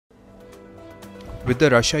With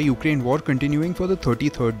the Russia-Ukraine war continuing for the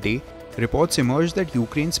 33rd day, reports emerged that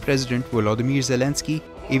Ukraine's President Volodymyr Zelenskyy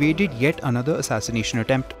evaded yet another assassination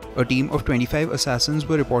attempt. A team of 25 assassins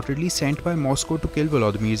were reportedly sent by Moscow to kill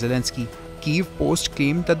Volodymyr Zelenskyy. Kyiv Post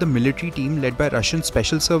claimed that the military team led by Russian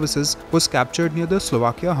special services was captured near the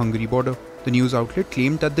Slovakia-Hungary border. The news outlet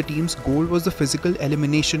claimed that the team's goal was the physical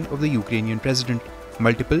elimination of the Ukrainian president.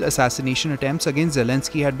 Multiple assassination attempts against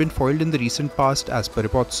Zelenskyy had been foiled in the recent past, as per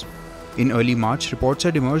reports. In early March, reports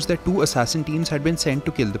had emerged that 2 assassin teams had been sent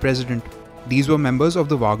to kill the president. These were members of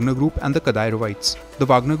the Wagner Group and the Kadyrovites. The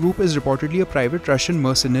Wagner Group is reportedly a private Russian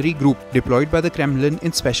mercenary group deployed by the Kremlin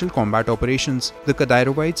in special combat operations. The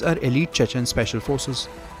Kadyrovites are elite Chechen special forces.